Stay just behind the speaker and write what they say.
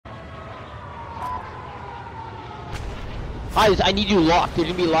Guys, I need you locked. There's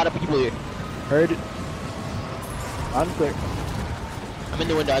gonna be a lot of people here. Heard it. Unclear. I'm in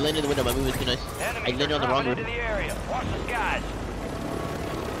the window. I landed in the window. My movement's too nice. I landed on the wrong roof. Watch the skies.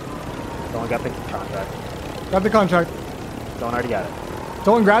 Someone got the contract. Grab the contract. Someone already got it.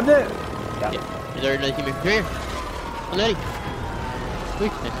 Someone grabbed it? Yeah. Is there another team here? Here. I'm ready.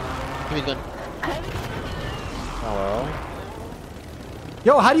 Wait. Nice. Teammate's gone. Hello.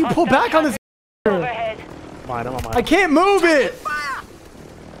 Yo, how do you pull back on this? Mine, I'm on mine. I can't move it!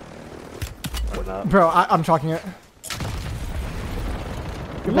 Up. Bro, I'm chalking it.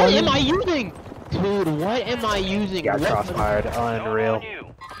 What am I using? Dude, what am I using? Got crossfired. Unreal.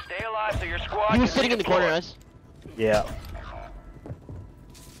 Stay alive so your squad. He was sitting in the corner, us. Yeah.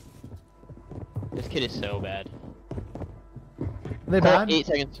 This kid is so bad. Are they bad? 8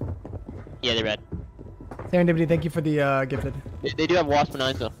 seconds. Yeah, they're bad. Serendipity, thank you for the gifted. They do have Wasp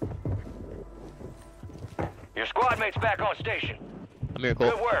 9 though. Your squad mate's back on station. A miracle.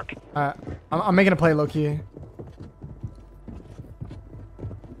 Good work. I'm making a play low key.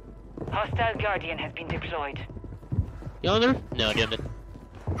 Hostile Guardian has been deployed. You on there? No, I didn't.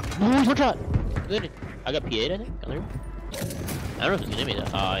 Ooh, one shot. Good. I got P8, I think. On there. I don't know if it's gonna be that.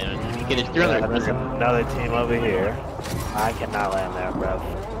 Oh, yeah. Okay, there's 3 on there. There's another team over here. I cannot land there, bro.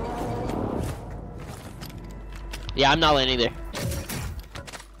 Yeah, I'm not landing there.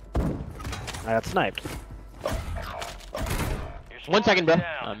 I got sniped. 1 second, bro.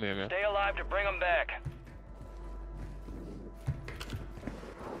 Down. Stay alive to bring them back.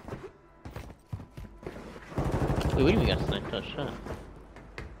 Wait, what do you mean we got sniped? Oh, shot.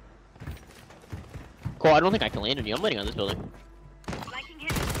 Cool, I don't think I can land on you. I'm landing on this building.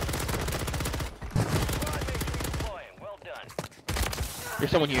 Well done.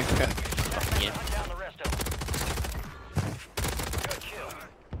 There's someone here. Okay. Yeah. Down the rest of them. Good kill.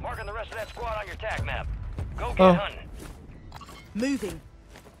 Marking the rest of that squad on your tac map. Go get hunting. Moving.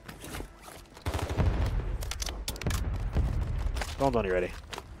 Phone's on you ready.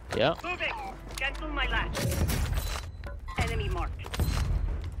 Yeah. Moving. Cancel my latch. Enemy marked.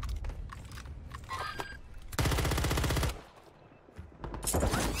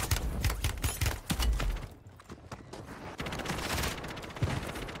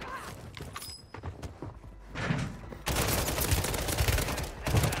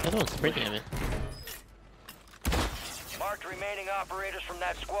 That one's sprinting at me. Marked remaining operators from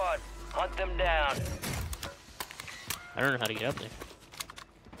that squad. Hunt them down. I don't know how to get up there.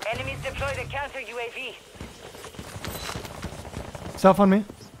 Enemies deployed a counter UAV. Self on me.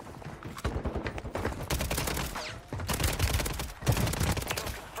 Kill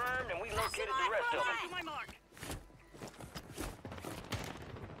confirmed, and we located the rest of them.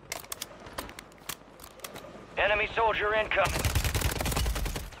 Enemy soldier incoming.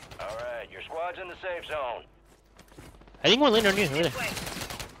 All right, your squad's in the safe zone. I think one landed on you. Over there.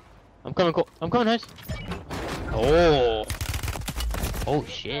 I'm coming, Cole. I'm coming, nice. Oh. Oh,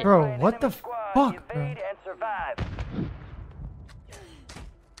 shit. Bro, what the fuck, bro? Evade and survive.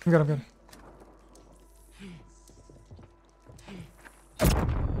 I'm good, I'm good.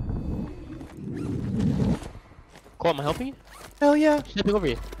 Cole, am I helping you? Hell yeah. Stepping over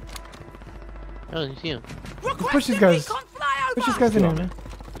you. Oh, you see him. Push these guys. Push these guys in here, man.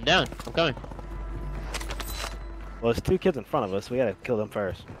 I'm down. I'm coming. Well, there's 2 kids in front of us. We gotta kill them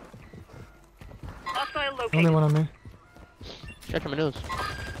first. Hostile Only located. one on me. Check from my nose.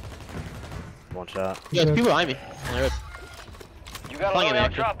 1 shot. Yeah, there's people behind me. On the road. You got a Flying at me, loadout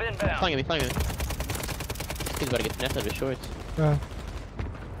actually. drop inbound. Flying at me, flying at me. He's about to get snapped out of his shorts. Yeah.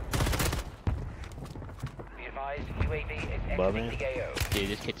 Be advised, UAV is Above exiting me. the AO. Dude,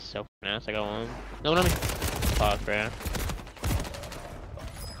 this kid's so f***ing ass. I got one. No one on me. Fuck, bro.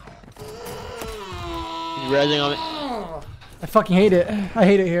 He's rezzing on me. I fucking hate it. I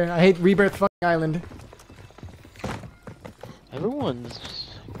hate it here. I hate Rebirth fucking Island. Everyone's...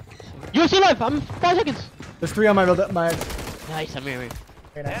 UFC live! I'm 5 seconds! There's 3 on my build. My. Nice, I'm here.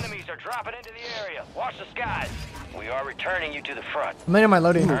 Very nice. Enemies are dropping into the area. Watch the skies. We are returning you to the front. I'm landing my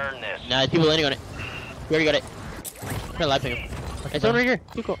loading. Earn this. Nah, there's people landing on it. We already got it. I'm gonna live ping him. Hey, someone right here.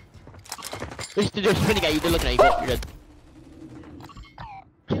 Too cool. They're spinning at you. They're looking at you. You're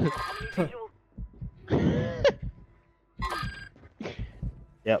dead.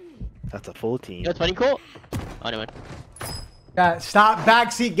 Yep. That's a full team. You know what's funny, Cole? Oh, never mind. Yeah, stop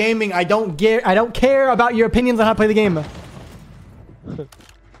backseat gaming. I don't care about your opinions on how to play the game.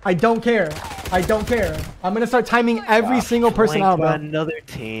 I don't care. I don't care. I'm gonna start timing every single person out, bro. Another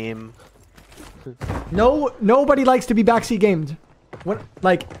team. No, nobody likes to be backseat gamed. What,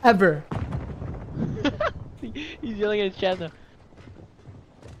 like, ever. He's yelling at his chat now.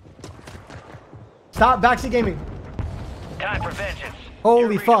 Stop backseat gaming. Time for vengeance.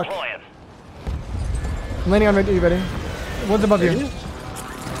 Holy You're fuck. redeploying. I'm landing on you, buddy. One's above you. Your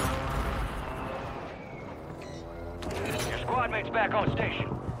squad mate's back on station.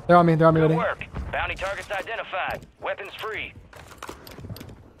 They're on me, Good buddy. work. Bounty targets identified. Weapons free.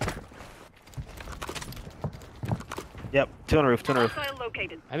 Yep, two on the roof, two on the roof. Hostile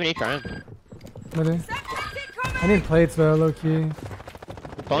located. I have an HRM. Ready? I need plates though, low key.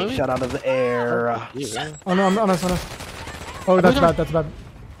 Follow me? Shot out of the air. Yeah. Oh no, I'm on us, on us. Oh, that's bad, that's bad.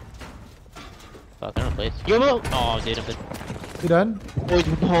 Fuck, I don't place. Yo, no! Oh, dude, I'm dead. You dead?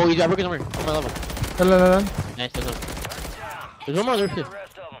 Oh, he's got working somewhere. On my level. Done. Nice, that's him. There's one more there too. The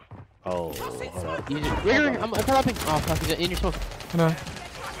rest of them. Oh, hold up. He's I'm collapsing. Oh, fuck, he's in your smoke. I know.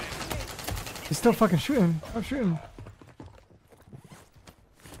 He's still fucking shooting. I'm shooting.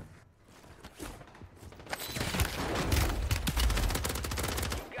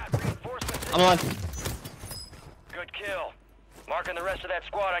 Got reinforcements. I'm alive. Good kill. Marking the rest of that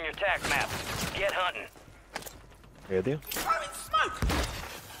squad on your tac map. Get hunting. Here with you.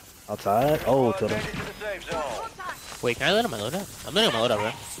 Outside. Oh, to Squad the. made it to the safe zone. Wait, can I let him my loadout? I'm letting him my loadout,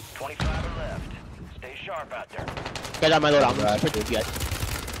 bro. 25 are left. Stay sharp out there. Guys, out my loadout. I'm Right, gonna protect you guys.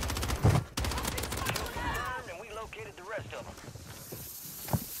 And we located the rest of them.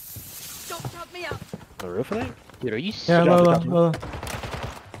 The roof, I think? Dude, are you Yeah, sick? low.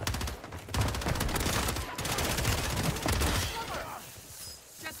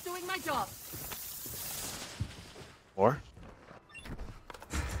 Just doing my job. More?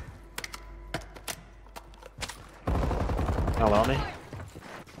 Hello, me.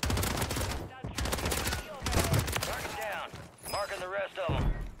 Target down. Marking the rest of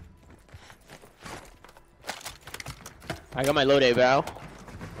them. I got my loadout, bro.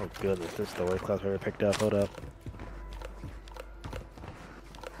 Oh, goodness. This is the worst class I've ever picked up. Hold up.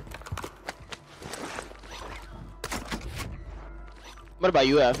 What about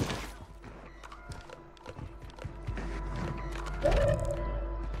you, F?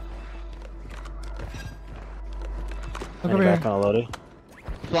 Look over here. Kind of loaded.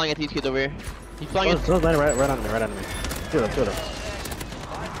 Flying at these kids over here. He's flying at. Someone's landing right on me, right on me. Two of them.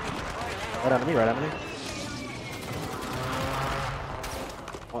 Right on me, right on me.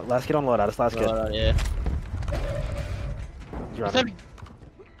 Oh, last kid on loadout, it's last kid. Yeah. He's running.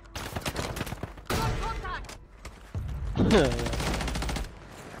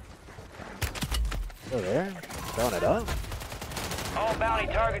 Over there, throwing it up. All bounty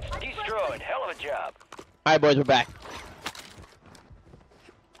targets destroyed. Hell of a job. Alright, boys, we're back.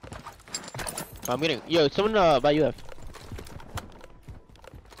 I'm getting. Yo, someone buy UF.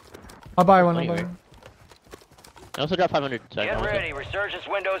 I'll buy one. Oh, I'll buy you're one. I also dropped 500. So Get ready. Resurgence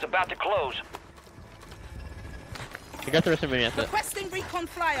window's about to close. I got the rest of my asset. Requesting recon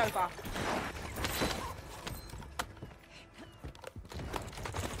flyover.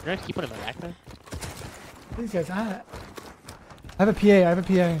 Can I just keep one in my back, man? These guys, I have a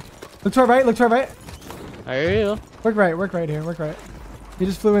PA. Look to our right, I hear you. Work right here. He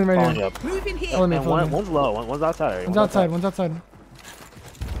just flew in right Following here. you up. Moving here. Follow me, And follow me. one's low, one's outside. One's outside.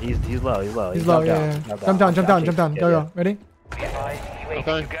 He's low. He's low, yeah. Jump down. Go. Ready? Be advised, UAV,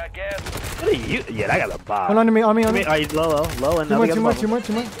 Okay. you got gas? What are you? Yeah, I got a bomb. Hold on to me, on me. Are you low, and Too now we got much. the bomb.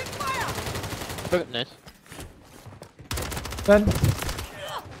 Nice. Dead.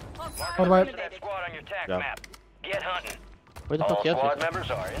 Marking the right. rest of that squad on your tac Yeah. map. Get hunting. Where the All fuck's the squad other?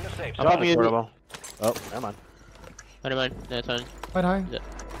 members are in the safe I'm zone. probably Portable. Oh, never mind. Never mind. That's fine. Quite high. Yeah.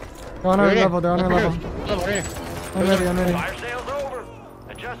 They're on our level. Level, right here. I'm ready. Fire sales over.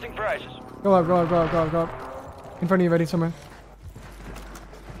 Adjusting prices. Go up. In front of you, ready somewhere.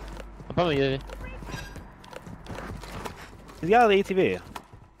 I'm probably UAV. He's got the ATV.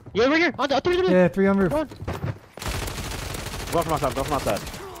 Yo, right here. On the 3. Yeah, 3 on roof. Run. Go from outside.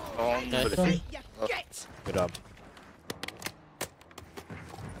 Nice. Get. Good job.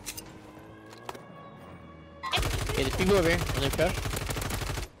 Hey, there's people over here on their truck.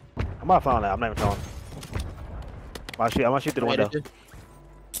 I'm not following that. I'm not even telling. I'm gonna shoot through the window.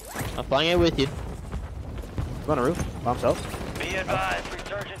 I'm flying it with you. Go on the roof. By himself. Be advised,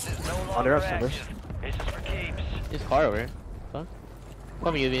 resurgence is no longer Under us, active. This is for keeps. There's a car over here. Fuck.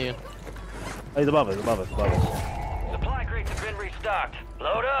 Probably UAV. Oh, he's above us. Supply crates have been restocked.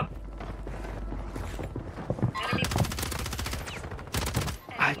 Load up. Enemy.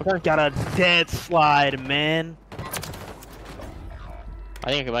 I got a dead slide, man. I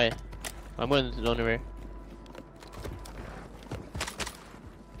think I can buy it. I'm going to the zone over here.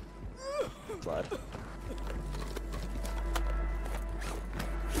 Slide.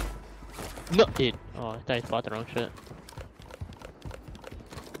 No, dude. Oh, I thought I bought the wrong shit.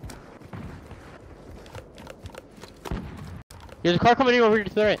 There's a car coming in over here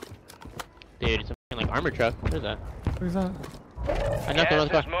to the right. Dude, it's a fucking, like armor truck. What is that? Where's that? I knocked another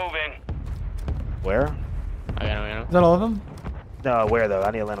Gas car. is moving. Where? I got him. Is that all of them? No, where though?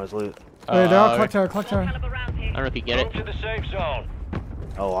 I need to land on his loot. Wait, they're all Okay. clock tower, clock tower. Caliber round here. I don't know if you get Move it. to the safe zone.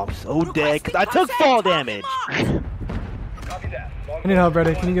 Oh, I'm so dead because I took fall damage. Copy that. I need help,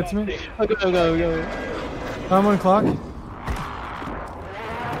 Brady. Can you get to me? Go. I'm on clock.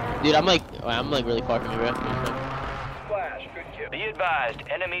 Dude, I'm like really far from you, bro. Flash, good kill. Be advised,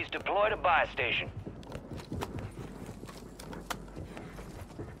 enemies deployed a buy station.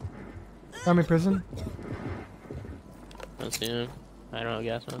 Got me prison. I don't see him. I don't know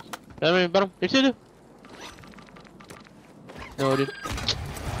gas masks. Bottom. There's two. No, dude.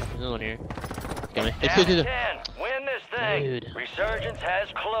 There's no one here. Got me. There's Down two. to 10. Win this thing. Dude. Resurgence has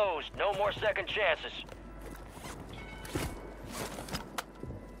closed. No more second chances.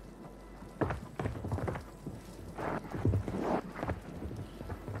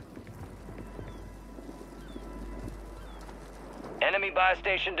 Enemy buy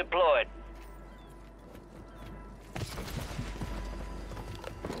station deployed.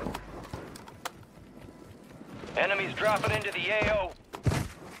 Enemies dropping into the AO.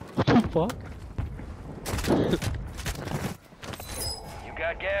 What the fuck? You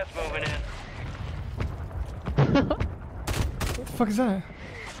got gas moving in. What the fuck is that?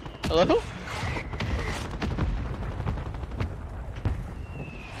 Hello?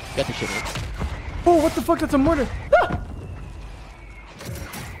 Got the shit, man. Oh, what the fuck? That's a mortar. Ah!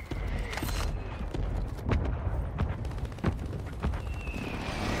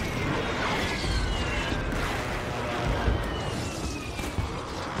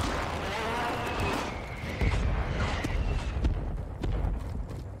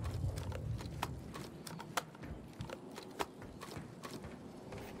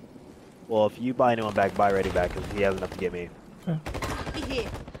 Well, if you buy anyone back, buy Ready back because he has enough to get me. Here.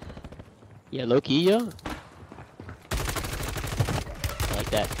 Yeah, low key, yo. I like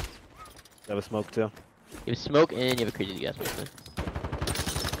that. You have a smoke too? You have smoke and you have a crazy gas mask.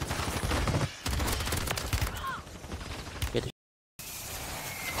 Get the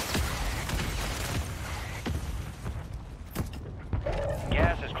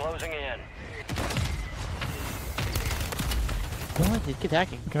Gas is closing in. what? This kid's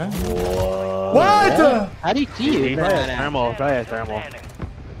hacking. Okay. Whoa. What? How do you see you? Thermal. Try it, thermal. Standing.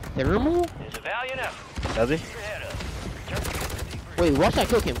 Thermal? There's a valiant effort. Does he? Your head up. Return to the Wait, watch that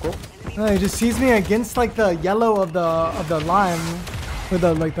kill cam, Cole. No, he just sees me against like the yellow of the line, with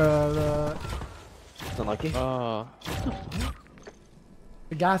the like the It's unlucky. Oh.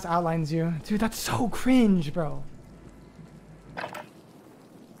 the gas outlines you. Dude, that's so cringe, bro.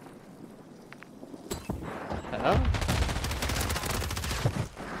 Hello?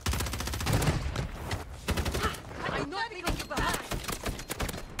 I'm not leaving you behind.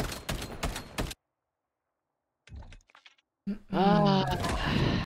 Ah.